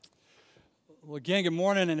Well, again, good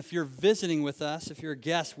morning, and if you're visiting with us, if you're a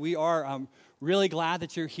guest, we are really glad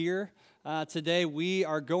that you're here. Today, we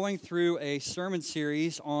are going through a sermon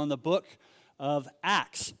series on the book of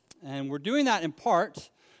Acts, and we're doing that in part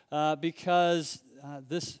because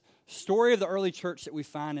this story of the early church that we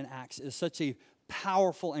find in Acts is such a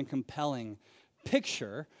powerful and compelling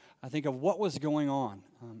picture, I think, of what was going on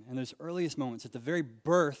in those earliest moments at the very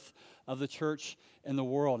birth of the church in the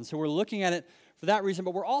world. And so we're looking at it for that reason,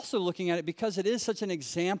 but we're also looking at it because it is such an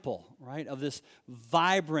example, right, of this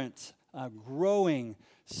vibrant, growing,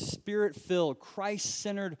 spirit-filled,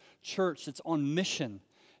 Christ-centered church that's on mission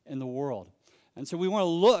in the world. And so we want to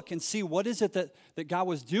look and see what is it that God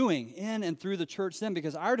was doing in and through the church then,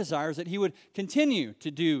 because our desire is that he would continue to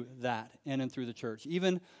do that in and through the church,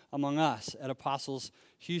 even among us at Apostles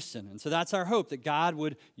Houston. And so that's our hope, that God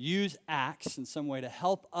would use Acts in some way to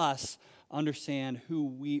help us understand who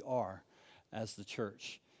we are as the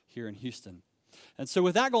church here in Houston. And so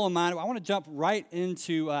with that goal in mind, I want to jump right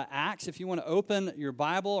into Acts. If you want to open your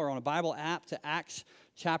Bible or on a Bible app to Acts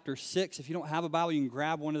chapter 6. If you don't have a Bible, you can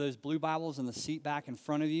grab one of those blue Bibles in the seat back in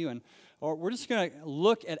front of you. Or we're just going to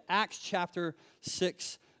look at Acts chapter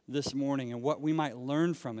 6 this morning and what we might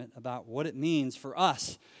learn from it about what it means for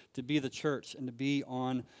us to be the church and to be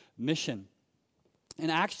on mission. In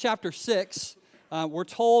Acts chapter 6, we're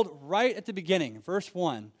told right at the beginning, verse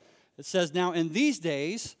 1, it says, "Now in these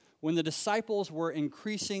days, when the disciples were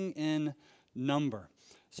increasing in number."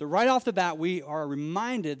 So right off the bat, we are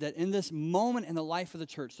reminded that in this moment in the life of the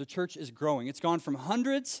church is growing. It's gone from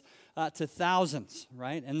hundreds to thousands,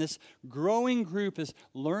 right? And this growing group is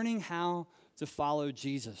learning how to follow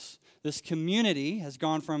Jesus. This community has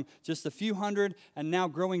gone from just a few hundred and now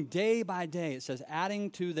growing day by day. It says adding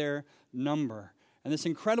to their number. And this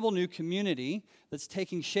incredible new community that's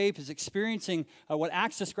taking shape is experiencing what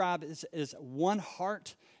Acts describes as one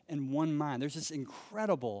heart and one mind. There's this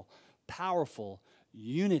incredible, powerful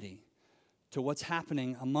unity to what's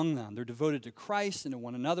happening among them. They're devoted to Christ and to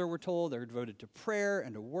one another, we're told. They're devoted to prayer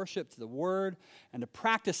and to worship, to the Word, and to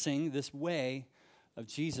practicing this way of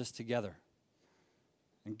Jesus together.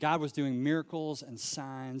 And God was doing miracles and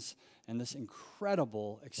signs, and this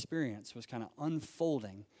incredible experience was kind of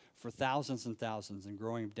unfolding for thousands and thousands and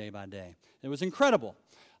growing day by day. It was incredible.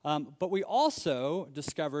 But we also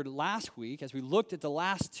discovered last week, as we looked at the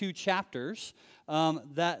last two chapters,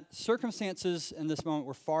 that circumstances in this moment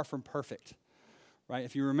were far from perfect. Right?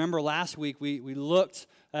 If you remember last week, we looked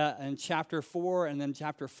in chapter 4 and then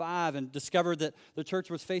chapter 5 and discovered that the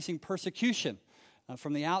church was facing persecution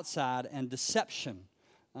from the outside and deception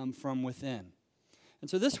from within. And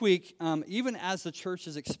so this week, even as the church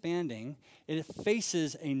is expanding, it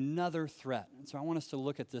faces another threat. And so I want us to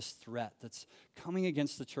look at this threat that's coming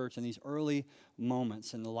against the church in these early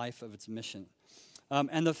moments in the life of its mission.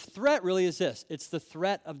 And the threat really is this. It's the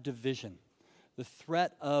threat of division. The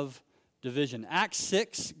threat of division. Acts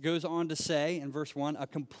 6 goes on to say in verse 1, "A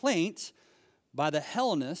complaint by the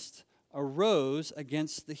Hellenists arose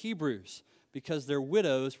against the Hebrews because their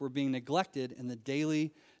widows were being neglected in the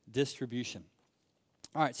daily distribution."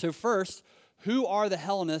 All right, so first, who are the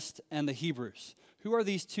Hellenists and the Hebrews? Who are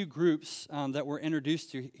these two groups that we're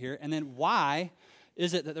introduced to here? And then why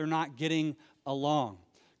is it that they're not getting along?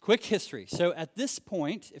 Quick history. So at this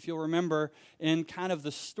point, if you'll remember, in kind of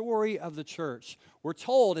the story of the church, we're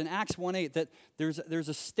told in Acts 1:8 that there's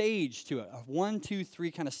a stage to it, a 1, 2,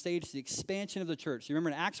 3 kind of stage to the expansion of the church. You remember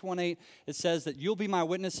in Acts 1:8, it says that you'll be my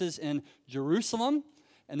witnesses in Jerusalem,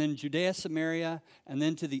 and then Judea, Samaria, and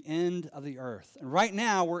then to the end of the earth. And right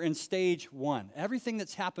now, we're in stage 1. Everything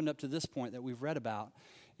that's happened up to this point that we've read about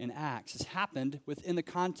in Acts has happened within the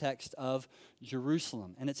context of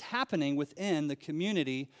Jerusalem. And it's happening within the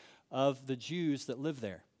community of the Jews that live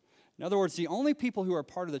there. In other words, the only people who are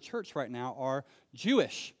part of the church right now are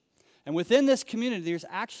Jewish. And within this community, there's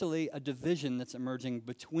actually a division that's emerging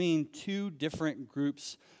between two different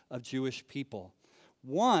groups of Jewish people.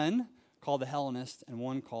 One called the Hellenists, and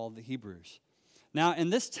one called the Hebrews. Now,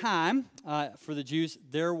 in this time, for the Jews,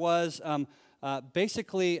 there was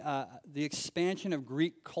basically the expansion of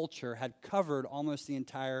Greek culture had covered almost the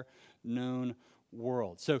entire known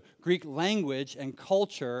world. So Greek language and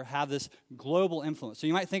culture have this global influence. So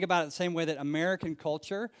you might think about it the same way that American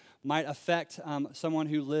culture might affect someone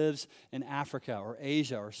who lives in Africa or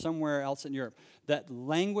Asia or somewhere else in Europe. That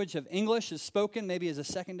language of English is spoken maybe as a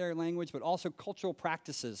secondary language, but also cultural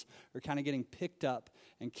practices are kind of getting picked up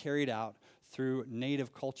and carried out through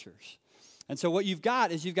native cultures. And so what you've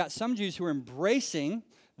got is some Jews who are embracing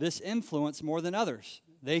this influence more than others.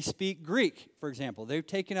 They speak Greek, for example. They've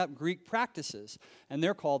taken up Greek practices, and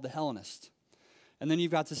they're called the Hellenists. And then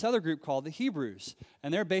you've got this other group called the Hebrews,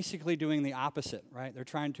 and they're basically doing the opposite, right? They're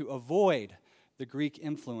trying to avoid the Greek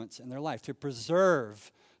influence in their life, to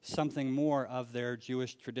preserve something more of their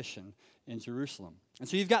Jewish tradition in Jerusalem. And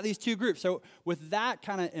so you've got these two groups. So with that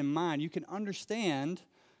kind of in mind, you can understand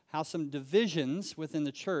how some divisions within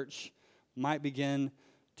the church might begin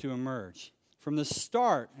to emerge. From the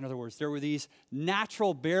start, in other words, there were these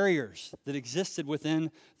natural barriers that existed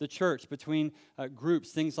within the church between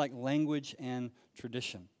groups, things like language and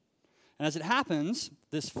tradition. And as it happens,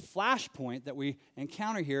 this flashpoint that we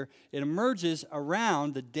encounter here, it emerges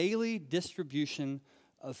around the daily distribution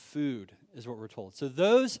of food, is what we're told. So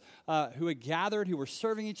those who had gathered, who were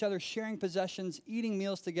serving each other, sharing possessions, eating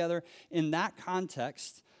meals together, in that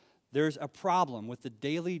context, there's a problem with the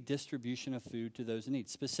daily distribution of food to those in need,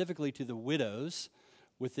 specifically to the widows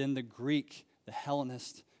within the Greek, the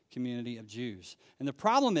Hellenist community of Jews. And the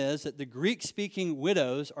problem is that the Greek-speaking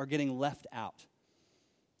widows are getting left out.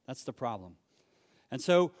 That's the problem. And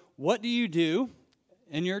so what do you do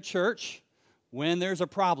in your church when there's a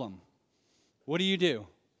problem? What do? You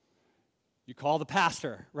call the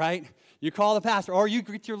pastor, right? You call the pastor, or you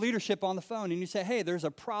get your leadership on the phone and you say, hey, there's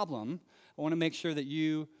a problem. I want to make sure that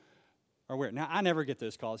you are aware. Now, I never get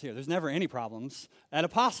those calls here. There's never any problems at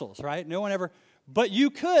Apostles, right? No one ever. But you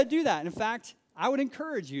could do that. In fact, I would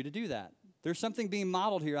encourage you to do that. There's something being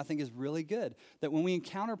modeled here I think is really good, that when we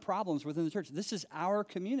encounter problems within the church, this is our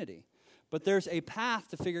community. But there's a path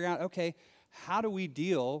to figure out, okay, how do we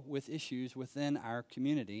deal with issues within our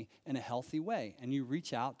community in a healthy way? And you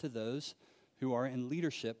reach out to those who are in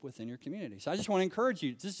leadership within your community. So I just want to encourage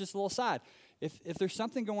you, this is just a little side. If there's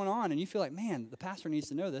something going on and you feel like, man, the pastor needs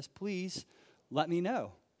to know this, please let me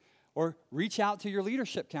know. Or reach out to your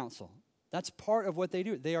leadership council. That's part of what they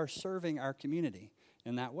do. They are serving our community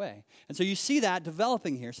in that way. And so you see that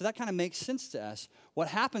developing here. So that kind of makes sense to us. What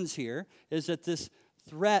happens here is that this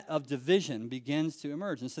threat of division begins to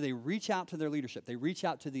emerge. And so they reach out to their leadership. They reach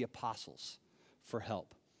out to the apostles for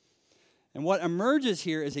help. And what emerges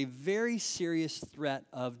here is a very serious threat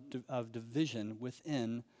of division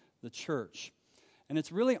within the church. And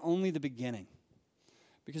it's really only the beginning.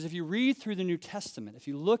 Because if you read through the New Testament, if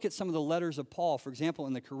you look at some of the letters of Paul, for example,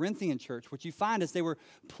 in the Corinthian church, what you find is they were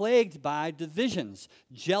plagued by divisions,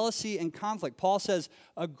 jealousy, and conflict. Paul says,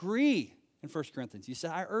 agree in 1 Corinthians. He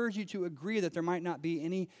said, I urge you to agree that there might not be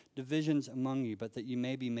any divisions among you, but that you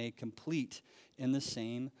may be made complete in the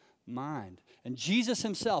same mind. And Jesus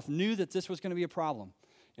himself knew that this was going to be a problem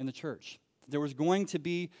in the church. There was going to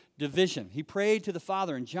be division. He prayed to the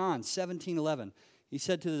Father in John 17:11. He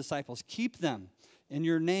said to the disciples, keep them in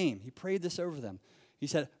your name. He prayed this over them. He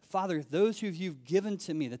said, Father, those who you've given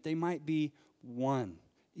to me, that they might be one,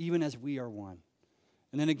 even as we are one.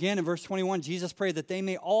 And then again in verse 21, Jesus prayed that they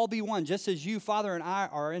may all be one, just as you, Father, and I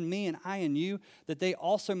are in me and I in you, that they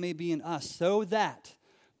also may be in us, so that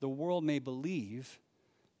the world may believe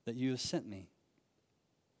that you have sent me.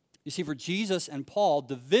 You see, for Jesus and Paul,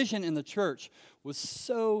 division in the church was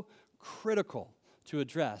so critical to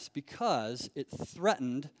address because it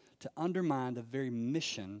threatened to undermine the very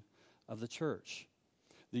mission of the church.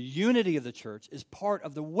 The unity of the church is part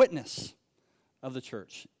of the witness of the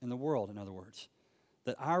church in the world, in other words.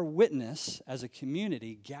 That our witness as a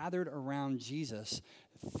community gathered around Jesus,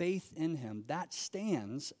 faith in him, that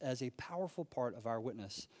stands as a powerful part of our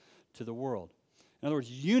witness to the world. In other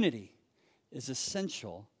words, unity is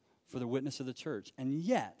essential for the witness of the church. And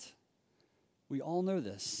yet, we all know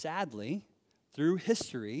this, sadly, through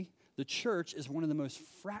history, the church is one of the most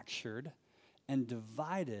fractured and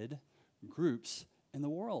divided groups in the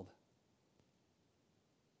world.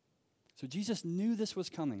 So Jesus knew this was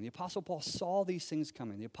coming. The Apostle Paul saw these things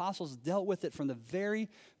coming. The apostles dealt with it from the very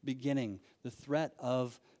beginning, the threat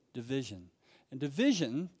of division. And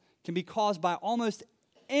division can be caused by almost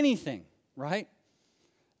anything, right?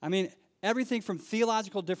 I mean, everything from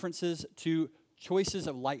theological differences to choices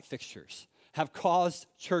of light fixtures have caused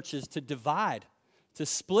churches to divide, to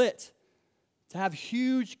split, to have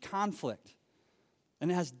huge conflict.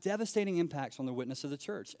 And it has devastating impacts on the witness of the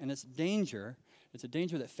church. And it's a danger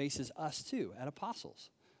that faces us too at Apostles.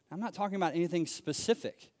 I'm not talking about anything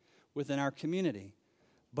specific within our community.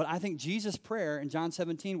 But I think Jesus' prayer in John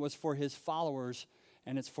 17 was for his followers,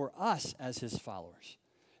 and it's for us as his followers.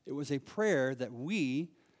 It was a prayer that we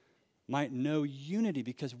might know unity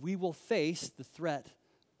because we will face the threat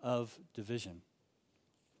of division.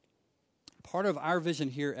 Part of our vision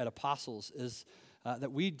here at Apostles is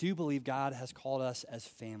that we do believe God has called us as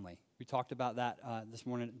family. We talked about that this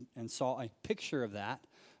morning and saw a picture of that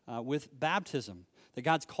with baptism. That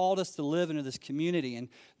God's called us to live into this community and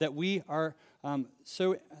that we are,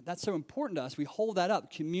 that's so important to us. We hold that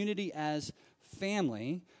up, community as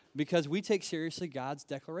family because we take seriously God's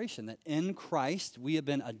declaration that in Christ we have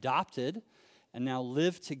been adopted and now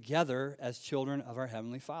live together as children of our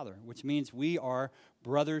Heavenly Father, which means we are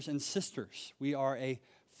brothers and sisters. We are a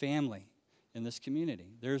family in this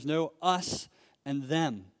community. There's no us and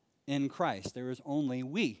them in Christ. There is only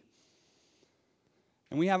we.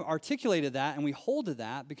 And we have articulated that and we hold to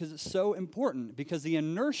that because it's so important, because the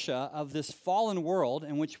inertia of this fallen world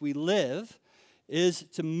in which we live is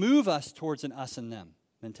to move us towards an us and them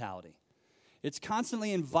mentality. It's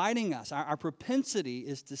constantly inviting us. Our propensity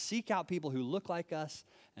is to seek out people who look like us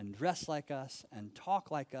and dress like us and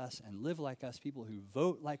talk like us and live like us, people who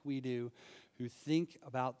vote like we do, who think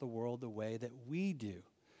about the world the way that we do.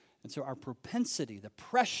 And so our propensity, the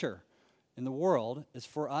pressure in the world is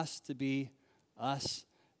for us to be us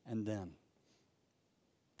and them.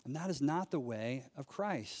 And that is not the way of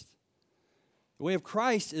Christ. The way of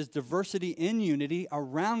Christ is diversity in unity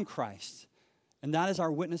around Christ. And that is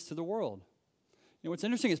our witness to the world. You know, what's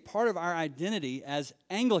interesting is part of our identity as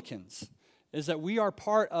Anglicans is that we are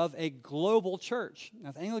part of a global church. Now,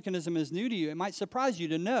 if Anglicanism is new to you, it might surprise you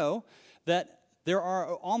to know that there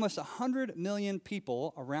are almost 100 million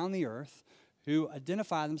people around the earth who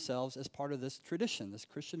identify themselves as part of this tradition, this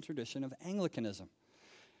Christian tradition of Anglicanism.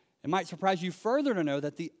 It might surprise you further to know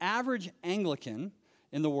that the average Anglican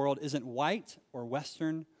in the world isn't white or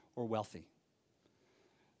Western or wealthy.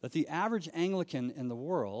 That the average Anglican in the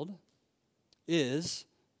world is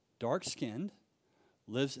dark-skinned,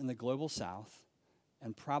 lives in the global south,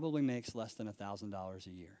 and probably makes less than $1,000 a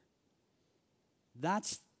year.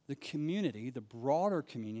 That's the community, the broader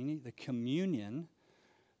community, the communion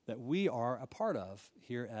that we are a part of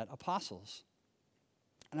here at Apostles.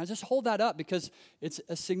 And I just hold that up because it's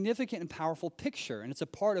a significant and powerful picture, and it's a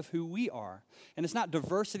part of who we are. And it's not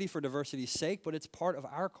diversity for diversity's sake, but it's part of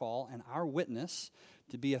our call and our witness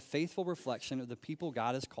to be a faithful reflection of the people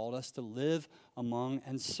God has called us to live among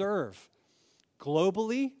and serve,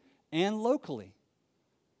 globally and locally.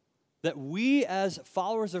 That we as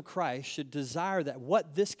followers of Christ should desire that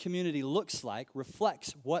what this community looks like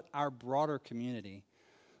reflects what our broader community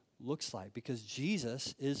looks like, because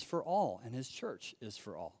Jesus is for all and his church is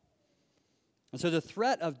for all. And so the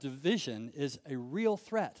threat of division is a real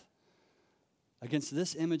threat against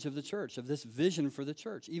this image of the church, of this vision for the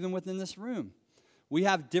church, even within this room. We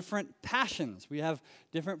have different passions. We have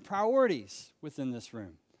different priorities within this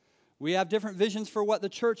room. We have different visions for what the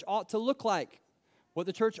church ought to look like, what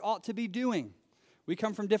the church ought to be doing. We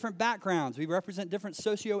come from different backgrounds. We represent different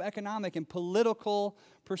socioeconomic and political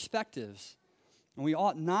perspectives. And we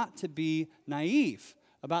ought not to be naive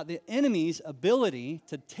about the enemy's ability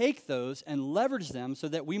to take those and leverage them so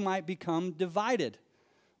that we might become divided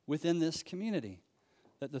within this community.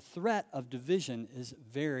 That the threat of division is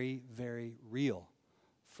very, very real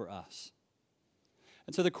for us.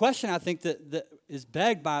 And so the question I think that is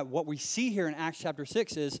begged by what we see here in Acts chapter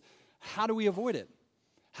 6 is, how do we avoid it?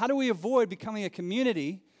 How do we avoid becoming a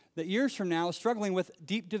community that years from now is struggling with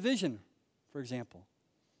deep division, for example?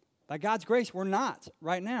 By God's grace, we're not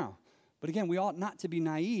right now. But again, we ought not to be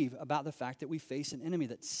naive about the fact that we face an enemy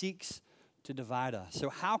that seeks to divide us. So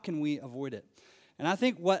how can we avoid it? And I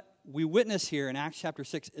think what we witness here in Acts chapter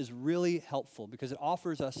 6 is really helpful because it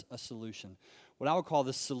offers us a solution, what I would call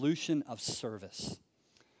the solution of service.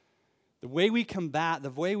 The way we combat,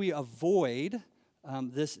 the way we avoid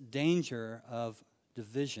this danger of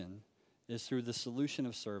division is through the solution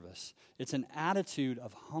of service. It's an attitude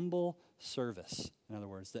of humble service, in other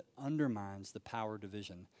words, that undermines the power of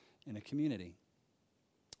division in a community.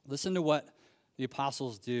 Listen to what the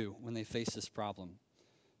apostles do when they face this problem.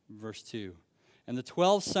 Verse 2. And the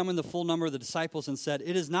 12 summoned the full number of the disciples and said,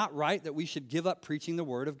 "It is not right that we should give up preaching the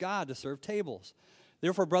word of God to serve tables.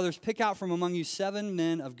 Therefore, brothers, pick out from among you 7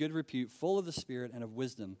 men of good repute, full of the Spirit and of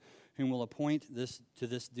wisdom, whom will appoint to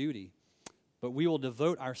this duty. But we will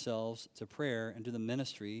devote ourselves to prayer and to the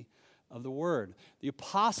ministry of the word." The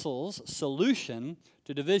apostles' solution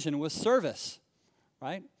to division was service,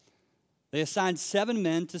 right? They assigned 7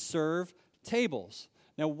 men to serve tables.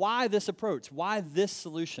 Now, why this approach? Why this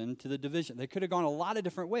solution to the division? They could have gone a lot of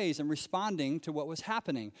different ways in responding to what was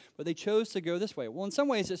happening, but they chose to go this way. Well, in some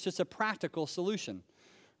ways, it's just a practical solution,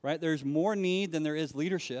 right? There's more need than there is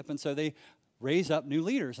leadership, and so they raise up new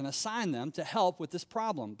leaders and assign them to help with this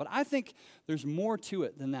problem. But I think there's more to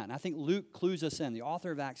it than that. And I think Luke clues us in. The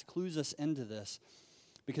author of Acts clues us into this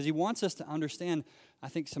because he wants us to understand, I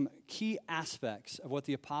think, some key aspects of what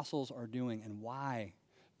the apostles are doing and why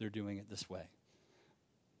they're doing it this way.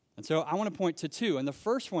 And so I want to point to 2. And the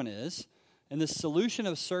first one is, in the solution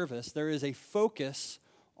of service, there is a focus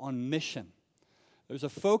on mission. There's a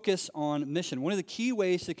focus on mission. One of the key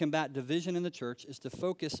ways to combat division in the church is to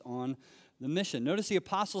focus on the mission. Notice the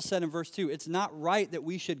apostle said in verse 2, it's not right that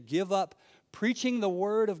we should give up preaching the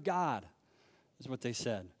word of God, is what they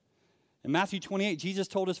said. In Matthew 28, Jesus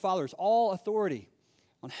told his followers, all authority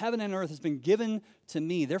on heaven and earth has been given to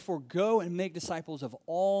me. Therefore, go and make disciples of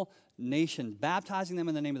all nations, baptizing them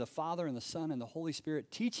in the name of the Father and the Son and the Holy Spirit,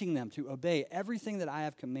 teaching them to obey everything that I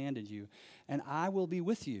have commanded you, and I will be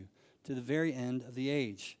with you to the very end of the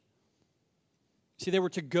age. See, they were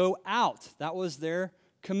to go out. That was their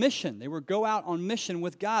commission. They were to go out on mission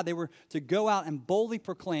with God. They were to go out and boldly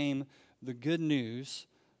proclaim the good news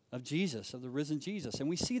of Jesus, of the risen Jesus. And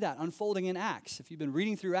we see that unfolding in Acts. If you've been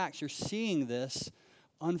reading through Acts, you're seeing this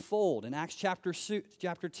unfold. In Acts chapter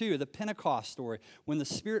 2, the Pentecost story, when the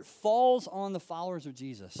Spirit falls on the followers of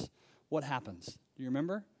Jesus, what happens? Do you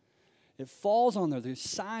remember? It falls on them. There's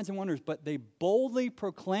signs and wonders, but they boldly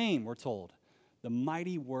proclaim, we're told, the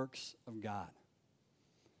mighty works of God.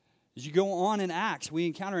 As you go on in Acts, we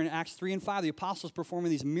encounter in Acts 3 and 5, the apostles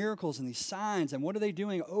performing these miracles and these signs. And what are they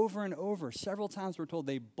doing over and over? Several times we're told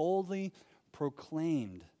they boldly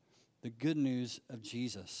proclaimed the good news of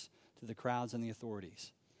Jesus to the crowds and the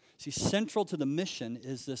authorities. See, central to the mission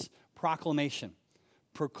is this proclamation,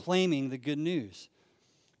 proclaiming the good news.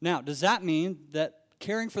 Now, does that mean that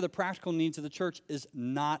caring for the practical needs of the church is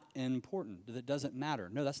not important, that it doesn't matter?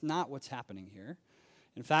 No, that's not what's happening here.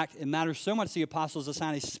 In fact, it matters so much the apostles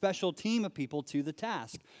assign a special team of people to the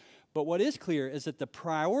task. But what is clear is that the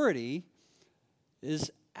priority is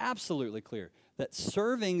absolutely clear, that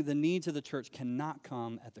serving the needs of the church cannot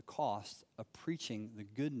come at the cost of preaching the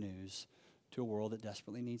good news to a world that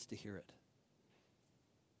desperately needs to hear it.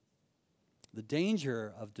 The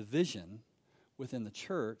danger of division within the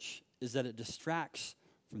church is that it distracts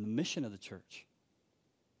from the mission of the church.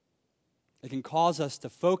 It can cause us to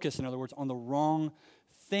focus, in other words, on the wrong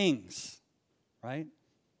things, right?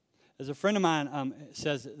 As a friend of mine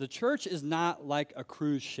says, the church is not like a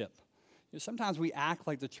cruise ship. You know, sometimes we act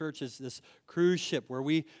like the church is this cruise ship where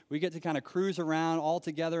we get to kind of cruise around all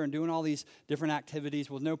together and doing all these different activities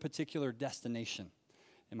with no particular destination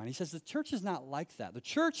in mind. He says the church is not like that. The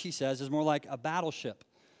church, he says, is more like a battleship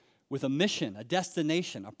with a mission, a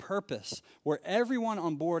destination, a purpose, where everyone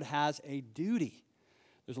on board has a duty.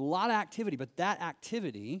 There's a lot of activity, but that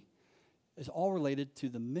activity is all related to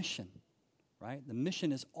the mission, right? The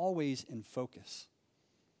mission is always in focus.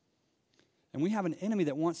 And we have an enemy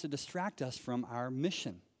that wants to distract us from our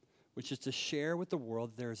mission, which is to share with the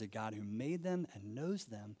world there is a God who made them and knows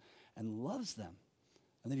them and loves them,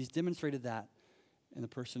 and that he's demonstrated that in the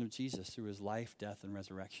person of Jesus through his life, death, and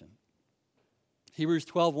resurrection. Hebrews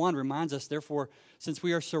 12:1 reminds us, therefore, since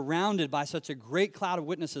we are surrounded by such a great cloud of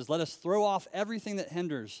witnesses, let us throw off everything that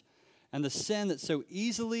hinders and the sin that so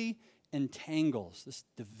easily entangles, this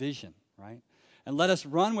division, right? And let us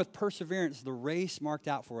run with perseverance the race marked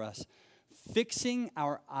out for us, fixing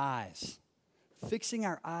our eyes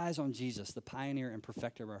on Jesus, the pioneer and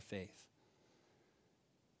perfecter of our faith.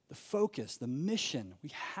 The focus, the mission,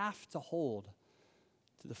 we have to hold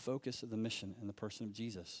to the focus of the mission in the person of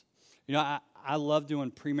Jesus. You know, I love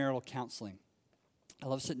doing premarital counseling. I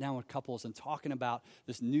love sitting down with couples and talking about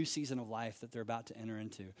this new season of life that they're about to enter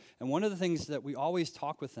into. And one of the things that we always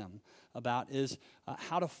talk with them about is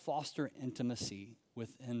how to foster intimacy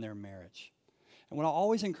within their marriage. And what I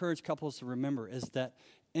always encourage couples to remember is that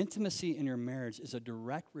intimacy in your marriage is a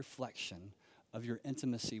direct reflection of your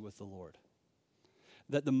intimacy with the Lord.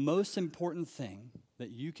 That the most important thing that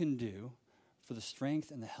you can do for the strength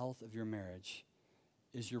and the health of your marriage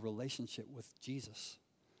is your relationship with Jesus.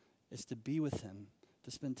 It's to be with him,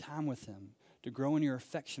 to spend time with him, to grow in your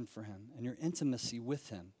affection for him and your intimacy with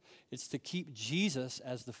him. It's to keep Jesus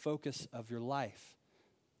as the focus of your life.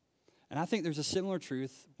 And I think there's a similar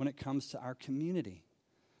truth when it comes to our community.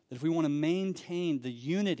 That if we want to maintain the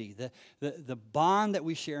unity, the bond that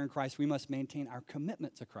we share in Christ, we must maintain our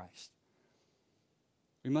commitment to Christ.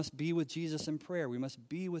 We must be with Jesus in prayer. We must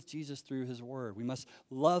be with Jesus through his word. We must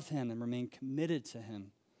love him and remain committed to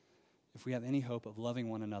him if we have any hope of loving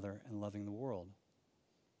one another and loving the world.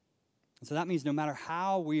 And so that means no matter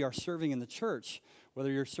how we are serving in the church,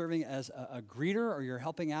 whether you're serving as a greeter or you're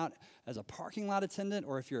helping out as a parking lot attendant,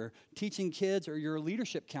 or if you're teaching kids or you're a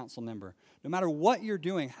leadership council member, no matter what you're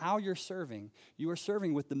doing, how you're serving, you are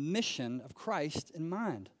serving with the mission of Christ in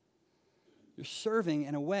mind. You're serving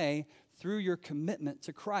in a way through your commitment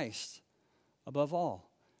to Christ above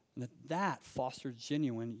all. And that fosters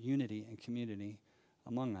genuine unity and community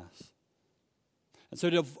among us. And so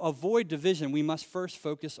to avoid division, we must first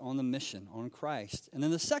focus on the mission, on Christ. And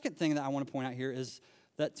then the second thing that I want to point out here is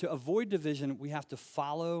that to avoid division, we have to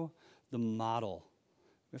follow the model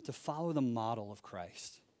We have to follow the model of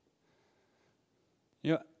Christ.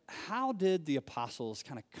 How did the apostles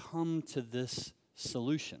kind of come to this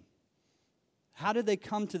solution? How did they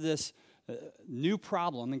come to this new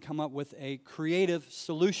problem and come up with a creative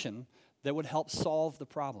solution that would help solve the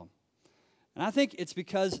problem? And I think it's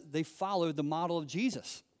because they followed the model of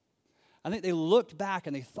Jesus. I think they looked back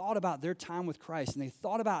and they thought about their time with Christ, and they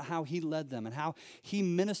thought about how he led them and how he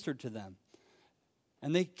ministered to them.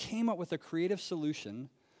 And they came up with a creative solution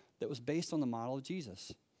that was based on the model of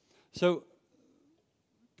Jesus. So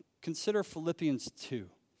consider Philippians 2,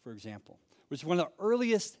 for example, which is one of the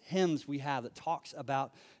earliest hymns we have that talks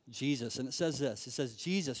about Jesus. And it says this, it says,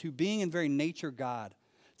 Jesus, who being in very nature God,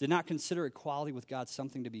 did not consider equality with God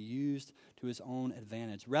something to be used to his own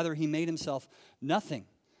advantage. Rather, he made himself nothing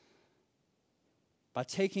by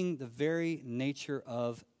taking the very nature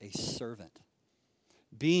of a servant.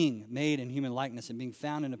 Being made in human likeness and being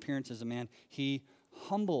found in appearance as a man, he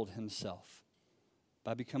humbled himself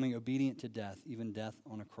by becoming obedient to death, even death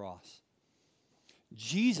on a cross.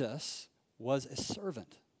 Jesus was a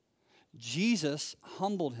servant. Jesus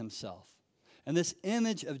humbled himself. And this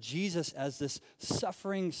image of Jesus as this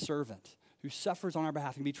suffering servant who suffers on our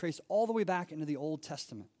behalf can be traced all the way back into the Old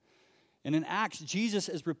Testament. And in Acts, Jesus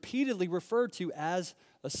is repeatedly referred to as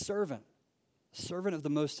a servant of the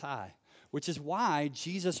Most High, which is why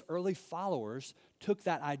Jesus' early followers took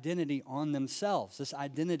that identity on themselves, this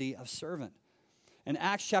identity of servant. In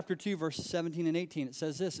Acts chapter 2, verses 17 and 18, it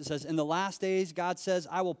says this. It says, in the last days, God says,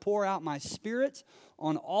 I will pour out my spirit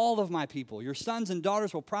on all of my people. Your sons and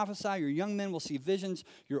daughters will prophesy. Your young men will see visions.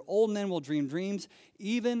 Your old men will dream dreams.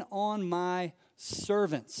 Even on my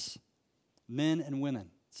servants, men and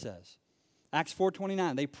women, it says. Acts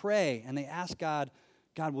 4:29, they pray and they ask God,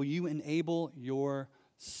 God, will you enable your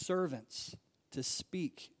servants to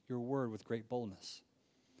speak your word with great boldness?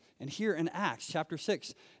 And here in Acts chapter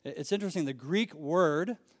 6, it's interesting. The Greek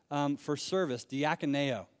word for service,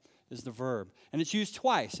 diakoneo, is the verb. And it's used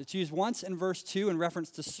twice. It's used once in verse 2 in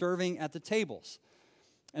reference to serving at the tables.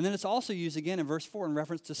 And then it's also used again in verse 4 in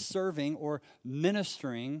reference to serving or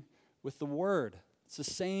ministering with the word. It's the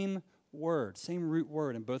same word, same root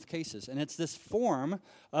word in both cases. And it's this form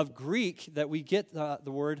of Greek that we get the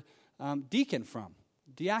word deacon from.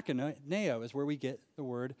 Diakoneo is where we get the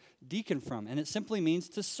word deacon from. And it simply means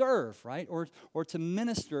to serve, right? Or to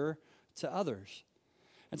minister to others.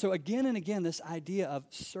 And so again and again, this idea of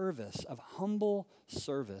service, of humble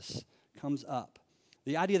service, comes up.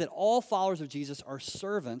 The idea that all followers of Jesus are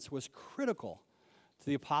servants was critical to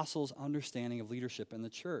the apostles' understanding of leadership in the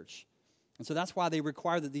church. And so that's why they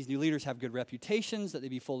require that these new leaders have good reputations, that they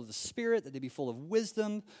be full of the Spirit, that they be full of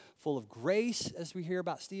wisdom, full of grace, as we hear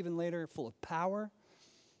about Stephen later, full of power.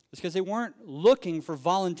 It's because they weren't looking for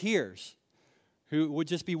volunteers who would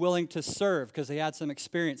just be willing to serve because they had some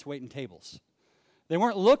experience waiting tables. They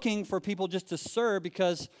weren't looking for people just to serve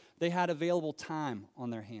because they had available time on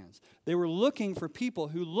their hands. They were looking for people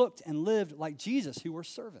who looked and lived like Jesus, who were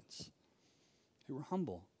servants, who were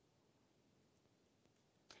humble.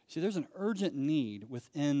 See, there's an urgent need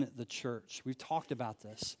within the church. We've talked about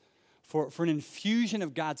this for an infusion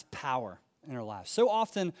of God's power in our lives. So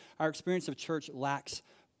often our experience of church lacks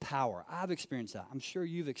power. I've experienced that. I'm sure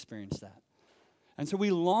you've experienced that. And so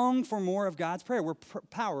we long for more of God's prayer.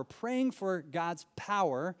 We're praying for God's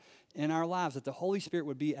power in our lives, that the Holy Spirit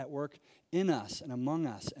would be at work in us and among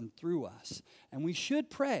us and through us. And we should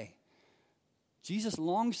pray. Jesus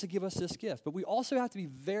longs to give us this gift, but we also have to be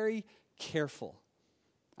very careful,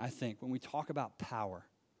 I think, when we talk about power.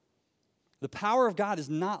 The power of God is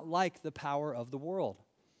not like the power of the world.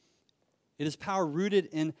 It is power rooted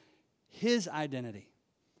in His identity,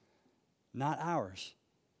 not ours,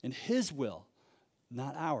 in His will,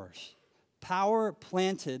 not ours. Power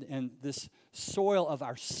planted in this soil of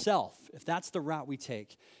ourself, if that's the route we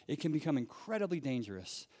take, it can become incredibly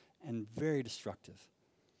dangerous and very destructive.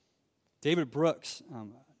 David Brooks,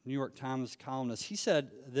 New York Times columnist, he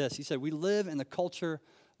said this. He said, we live in the culture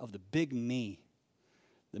of the big me.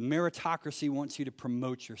 The meritocracy wants you to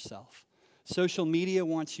promote yourself. Social media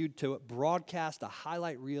wants you to broadcast a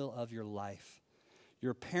highlight reel of your life.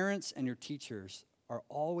 Your parents and your teachers are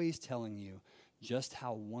always telling you just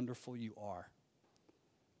how wonderful you are.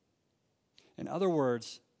 In other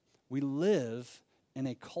words, we live in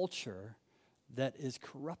a culture that is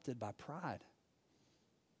corrupted by pride,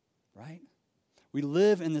 right? We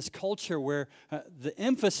live in this culture where the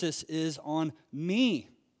emphasis is on me,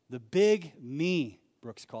 the big me,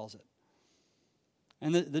 Brooks calls it.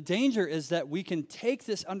 And the danger is that we can take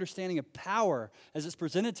this understanding of power as it's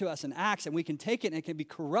presented to us in Acts, and we can take it and it can be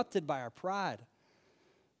corrupted by our pride.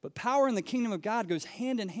 But power in the kingdom of God goes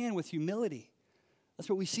hand in hand with humility, That's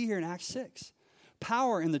what we see here in Acts 6.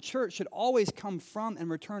 Power in the church should always come from and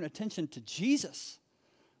return attention to Jesus,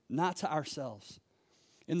 not to ourselves.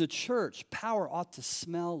 In the church, power ought to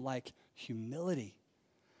smell like humility,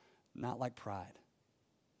 not like pride,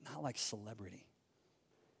 not like celebrity.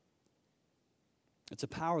 It's a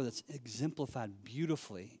power that's exemplified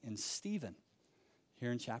beautifully in Stephen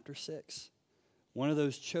here in chapter 6. One of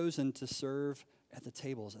those chosen to serve at the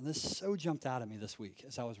tables. And this so jumped out at me this week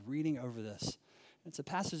as I was reading over this. It's a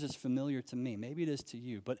passage that's familiar to me. Maybe it is to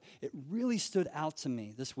you. But it really stood out to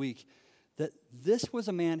me this week that this was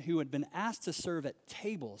a man who had been asked to serve at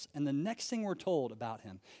tables. And the next thing we're told about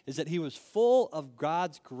him is that he was full of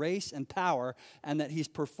God's grace and power and that he's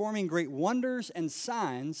performing great wonders and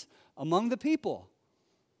signs among the people.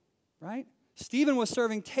 Right? Stephen was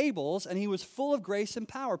serving tables and he was full of grace and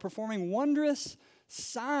power, performing wondrous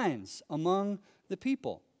signs among the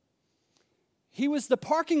people. He was the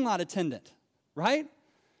parking lot attendant, right?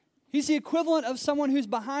 He's the equivalent of someone who's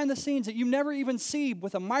behind the scenes that you never even see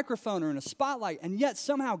with a microphone or in a spotlight, and yet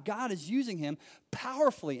somehow God is using him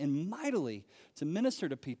powerfully and mightily to minister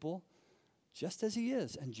to people just as he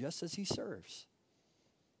is and just as he serves.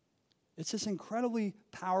 It's this incredibly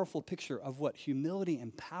powerful picture of what humility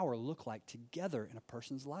and power look like together in a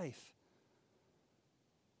person's life.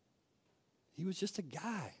 He was just a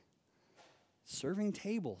guy serving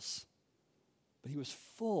tables, but he was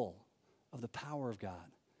full of the power of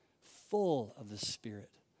God, full of the Spirit,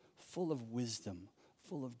 full of wisdom,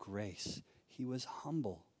 full of grace. He was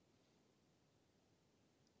humble.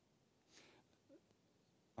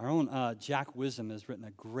 Our own Jack Wisdom has written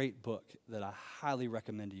a great book that I highly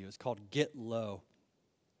recommend to you. It's called Get Low.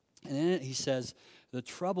 And in it he says, the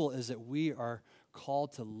trouble is that we are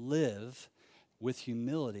called to live with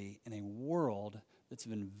humility in a world that's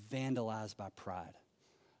been vandalized by pride.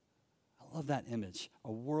 I love that image,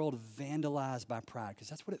 a world vandalized by pride, because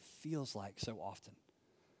that's what it feels like so often.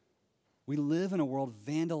 We live in a world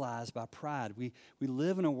vandalized by pride. We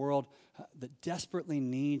live in a world that desperately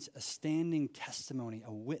needs a standing testimony,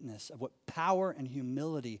 a witness of what power and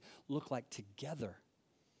humility look like together.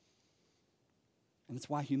 And that's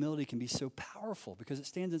why humility can be so powerful, because it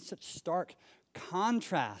stands in such stark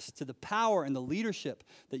contrast to the power and the leadership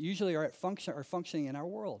that usually are functioning in our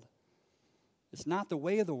world. It's not the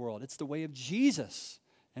way of the world. It's the way of Jesus.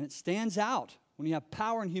 And it stands out when you have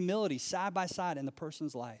power and humility side by side in the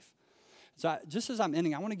person's life. So just as I'm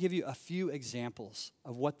ending, I want to give you a few examples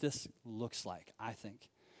of what this looks like, I think,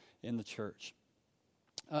 in the church.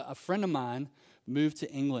 A friend of mine moved to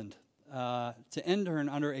England to intern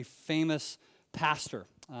under a famous pastor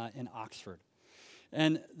in Oxford.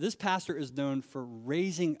 And this pastor is known for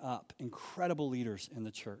raising up incredible leaders in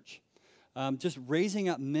the church. Just raising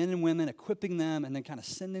up men and women, equipping them, and then kind of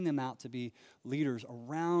sending them out to be leaders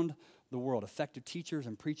around the world, effective teachers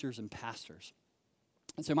and preachers and pastors.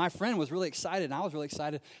 And so my friend was really excited, and I was really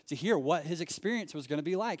excited to hear what his experience was going to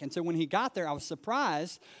be like. And so when he got there, I was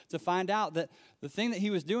surprised to find out that the thing that he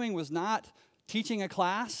was doing was not teaching a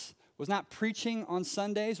class, was not preaching on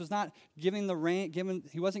Sundays, was not he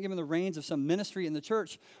wasn't given the reins of some ministry in the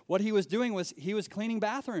church. What he was doing was he was cleaning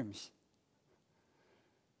bathrooms.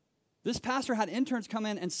 This pastor had interns come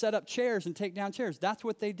in and set up chairs and take down chairs. That's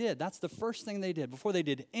what they did. That's the first thing they did. Before they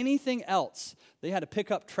did anything else, they had to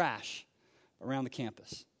pick up trash around the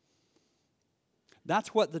campus.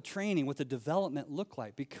 That's what the training, what the development looked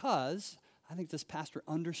like, because I think this pastor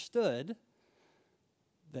understood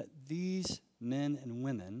that these men and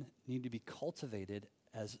women need to be cultivated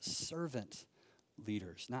as servant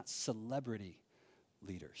leaders, not celebrity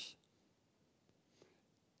leaders.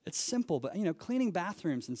 It's simple, but, cleaning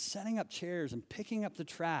bathrooms and setting up chairs and picking up the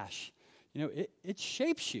trash, it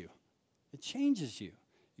shapes you. It changes you.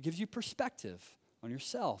 It gives you perspective on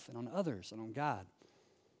yourself and on others and on God.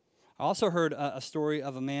 I also heard a story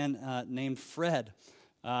of a man named Fred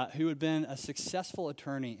who had been a successful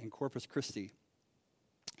attorney in Corpus Christi.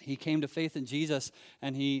 He came to faith in Jesus,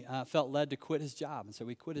 and he felt led to quit his job. And so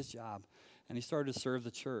he quit his job, and he started to serve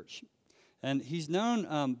the church. And he's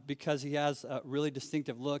known because he has a really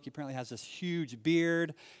distinctive look. He apparently has this huge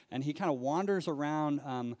beard, and he kind of wanders around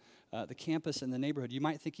the campus and the neighborhood. You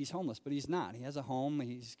might think he's homeless, but he's not. He has a home.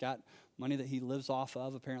 He's got money that he lives off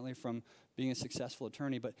of, apparently, from being a successful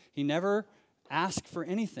attorney. But he never asks for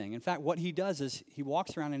anything. In fact, what he does is he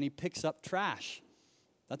walks around and he picks up trash.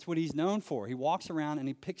 That's what he's known for. He walks around and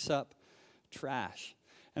he picks up trash.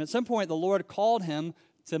 And at some point, the Lord called him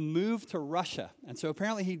to move to Russia. And so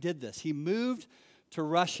apparently he did this. He moved to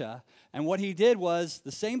Russia, and what he did was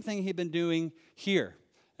the same thing he'd been doing here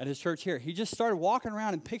at his church here. He just started walking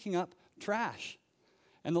around and picking up trash.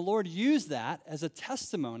 And the Lord used that as a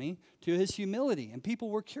testimony to his humility. And people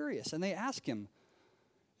were curious, and they asked him.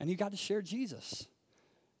 And he got to share Jesus.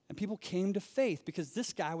 And people came to faith because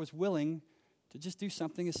this guy was willing to just do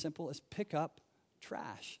something as simple as pick up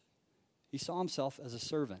trash. He saw himself as a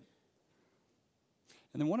servant.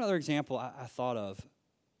 And then one other example I thought of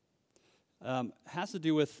has to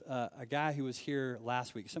do with a guy who was here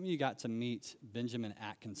last week. Some of you got to meet Benjamin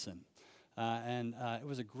Atkinson. And it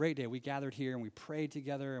was a great day. We gathered here and we prayed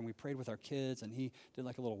together and we prayed with our kids. And he did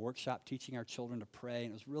like a little workshop teaching our children to pray.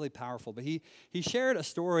 And it was really powerful. But he shared a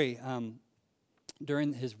story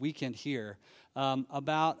during his weekend here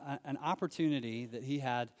about an opportunity that he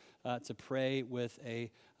had to pray with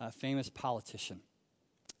a famous politician.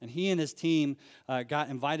 And he and his team got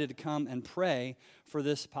invited to come and pray for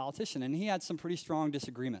this politician. And he had some pretty strong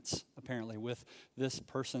disagreements, apparently, with this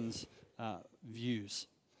person's views.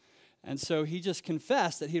 And so he just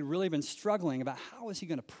confessed that he had really been struggling about how is he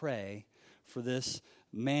going to pray for this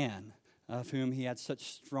man of whom he had such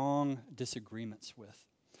strong disagreements with.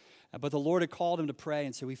 But the Lord had called him to pray,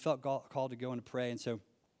 and so he felt called to go and to pray. And so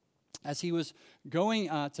as he was going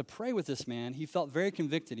to pray with this man, he felt very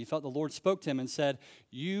convicted. He felt the Lord spoke to him and said,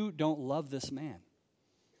 "You don't love this man.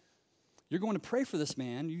 You're going to pray for this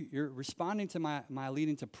man. You're responding to my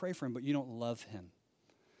leading to pray for him, but you don't love him.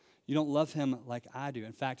 You don't love him like I do.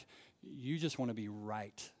 In fact, you just want to be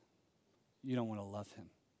right. You don't want to love him."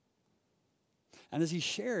 And as he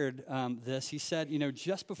shared this, he said,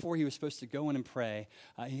 just before he was supposed to go in and pray,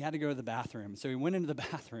 he had to go to the bathroom. So he went into the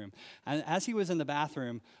bathroom. And as he was in the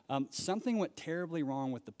bathroom, something went terribly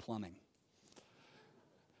wrong with the plumbing.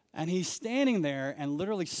 And he's standing there, and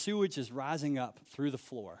literally sewage is rising up through the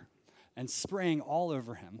floor and spraying all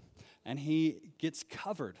over him. And he gets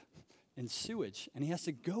covered in sewage. And he has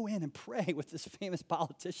to go in and pray with this famous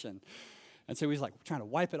politician. And so he's like trying to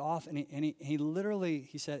wipe it off, and he literally,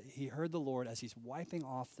 he said, he heard the Lord as he's wiping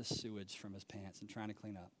off the sewage from his pants and trying to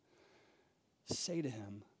clean up, say to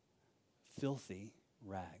him, "Filthy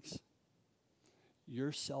rags.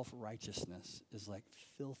 Your self-righteousness is like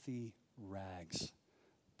filthy rags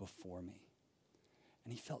before me."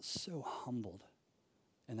 And he felt so humbled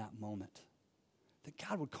in that moment that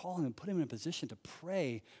God would call him and put him in a position to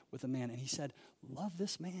pray with a man. And he said, "Love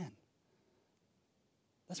this man.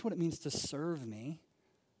 That's what it means to serve me.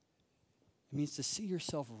 It means to see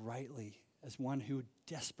yourself rightly as one who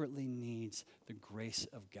desperately needs the grace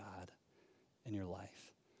of God in your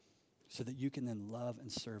life so that you can then love and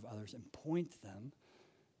serve others and point them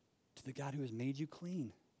to the God who has made you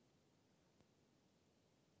clean."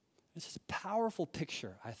 This is a powerful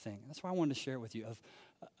picture, I think. That's why I wanted to share it with you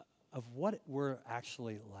of what we're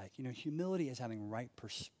actually like. Humility is having right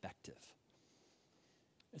perspective.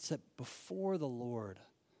 It's that before the Lord,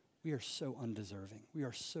 we are so undeserving. We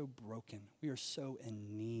are so broken. We are so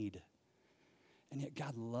in need. And yet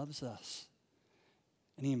God loves us.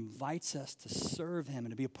 And he invites us to serve him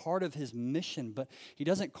and to be a part of his mission. But he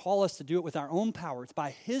doesn't call us to do it with our own power. It's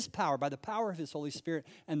by his power, by the power of his Holy Spirit.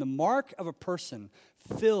 And the mark of a person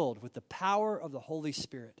filled with the power of the Holy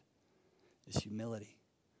Spirit is humility.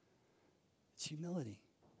 It's humility.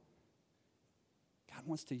 God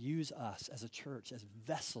wants to use us as a church, as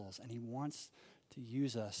vessels, and he wants to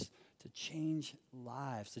use us to change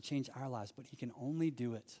lives, to change our lives, but he can only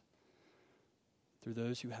do it through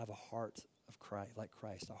those who have a heart of Christ, like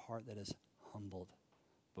Christ, a heart that is humbled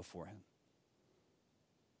before him.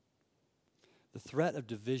 The threat of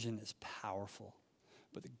division is powerful,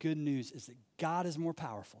 but the good news is that God is more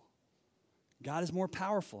powerful. God is more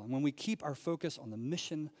powerful, and when we keep our focus on the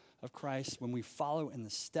mission of Christ, when we follow in the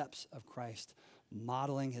steps of Christ,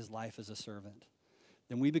 modeling his life as a servant,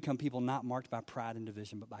 then we become people not marked by pride and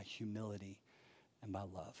division, but by humility and by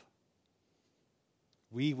love.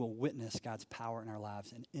 We will witness God's power in our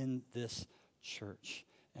lives and in this church,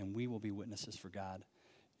 and we will be witnesses for God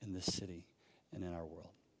in this city and in our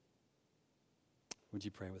world. Would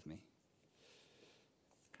you pray with me?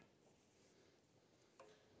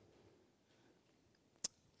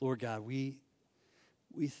 Lord God, we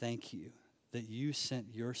thank you that you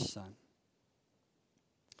sent your Son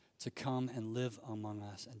to come and live among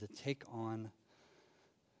us and to take on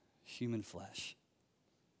human flesh.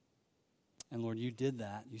 And Lord, you did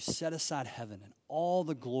that. You set aside heaven and all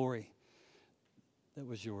the glory that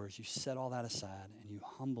was yours. You set all that aside and you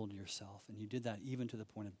humbled yourself. And you did that even to the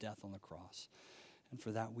point of death on the cross. And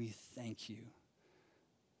for that, we thank you.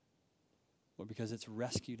 Lord, because it's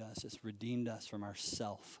rescued us, it's redeemed us from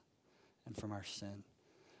ourself and from our sin.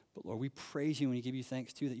 But Lord, we praise you and we give you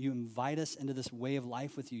thanks too that you invite us into this way of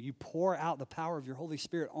life with you. You pour out the power of your Holy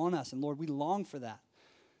Spirit on us. And Lord, we long for that.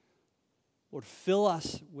 Lord, fill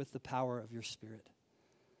us with the power of your Spirit.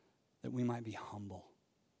 that we might be humble.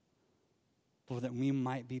 Lord, that we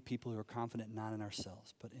might be people who are confident not in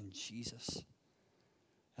ourselves, but in Jesus.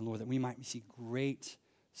 And Lord, that we might see great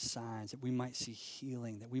signs, that we might see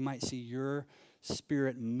healing, that we might see your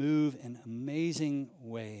Spirit move in amazing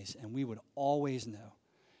ways, and we would always know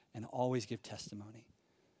and always give testimony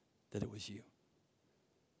that it was you.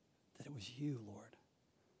 That it was you, Lord.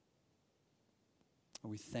 And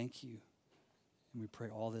we thank you, and we pray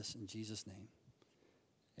all this in Jesus' name.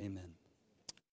 Amen.